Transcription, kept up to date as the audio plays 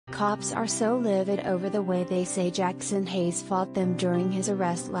Cops are so livid over the way they say Jaxson Hayes fought them during his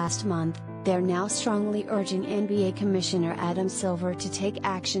arrest last month, they're now strongly urging NBA Commissioner Adam Silver to take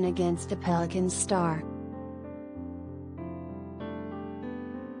action against the Pelicans star.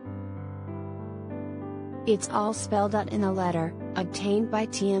 It's all spelled out in a letter, obtained by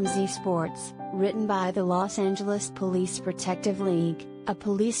TMZ Sports, written by the Los Angeles Police Protectiv League, a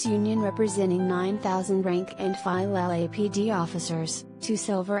police union representing 9,000 rank-and-file LAPD officers, to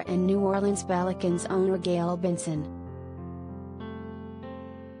Silver and New Orleans Pelicans owner Gail Benson.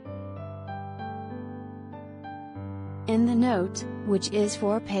 In the note, which is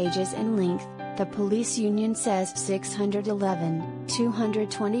 4 pages in length, the police union says 611,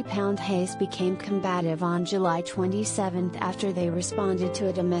 220-pound Hayes became combative on July 27 after they responded to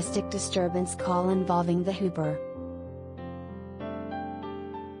a domestic disturbance call involving the Hooper.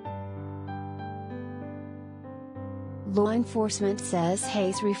 Law enforcement says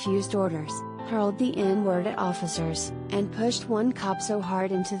Hayes refused orders, hurled the N-word at officers, and pushed one cop so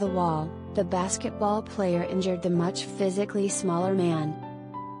hard into the wall, the basketball player injured the much physically smaller man.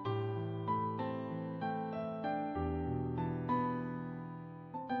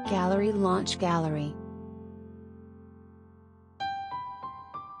 Gallery Launch Gallery.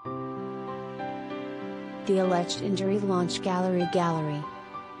 The alleged injury Launch Gallery.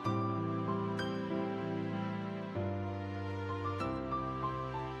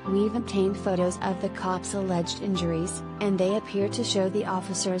 We've obtained photos of the cops' alleged injuries, and they appear to show the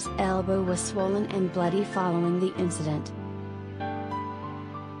officer's elbow was swollen and bloody following the incident.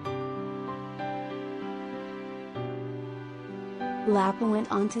 LAPD went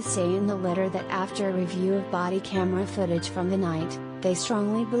on to say in the letter that after a review of body camera footage from the night, they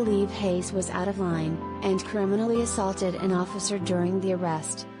strongly believe Hayes was out of line, and criminally assaulted an officer during the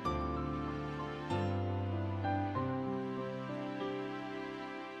arrest.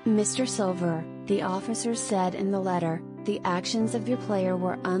 Mr. Silver, the officer said in the letter, the actions of your player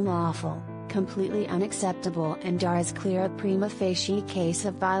were unlawful, completely unacceptable and are as clear a prima facie case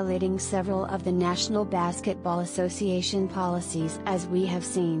of violating several of the National Basketball Association policies as we have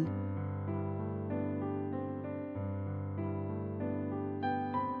seen.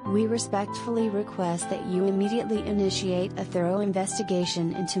 We respectfully request that you immediately initiate a thorough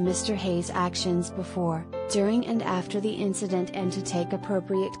investigation into Mr. Hayes' actions before, during and after the incident and to take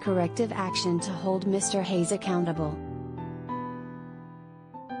appropriate corrective action to hold Mr. Hayes accountable.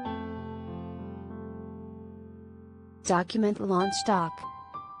 Document Launch Doc.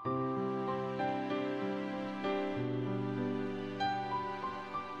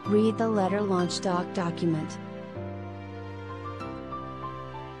 Read the letter Launch Doc document.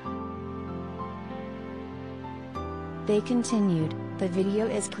 They continued, the video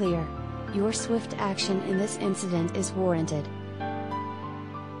is clear. Your swift action in this incident is warranted.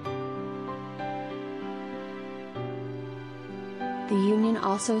 The union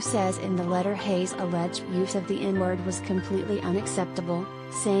also says in the letter Hayes' alleged use of the N-word was completely unacceptable,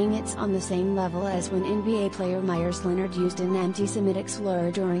 saying it's on the same level as when NBA player Myers Leonard used an anti-Semitic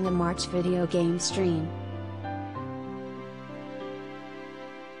slur during a March video game stream.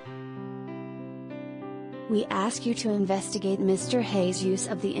 We ask you to investigate Mr. Hayes' use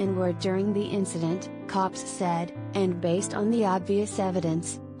of the N-word during the incident, cops said, and based on the obvious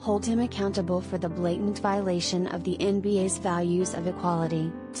evidence, hold him accountable for the blatant violation of the NBA's values of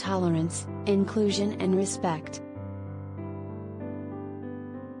equality, tolerance, inclusion and respect.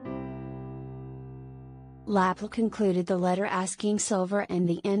 LAPD concluded the letter asking Silver and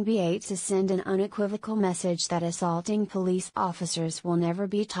the NBA to send an unequivocal message that assaulting police officers will never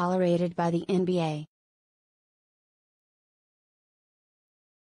be tolerated by the NBA.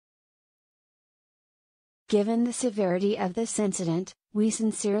 Given the severity of this incident, we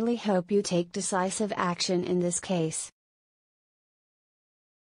sincerely hope you take decisive action in this case.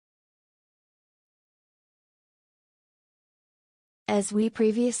 As we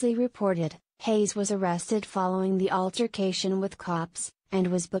previously reported, Hayes was arrested following the altercation with cops, and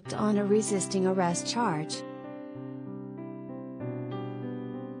was booked on a resisting arrest charge.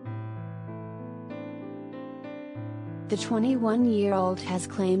 The 21-year-old has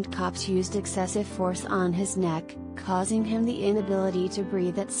claimed cops used excessive force on his neck, causing him the inability to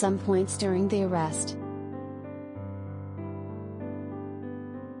breathe at some points during the arrest.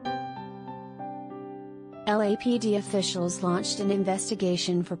 LAPD officials launched an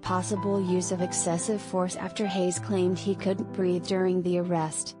investigation for possible use of excessive force after Hayes claimed he couldn't breathe during the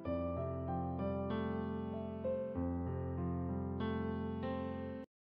arrest.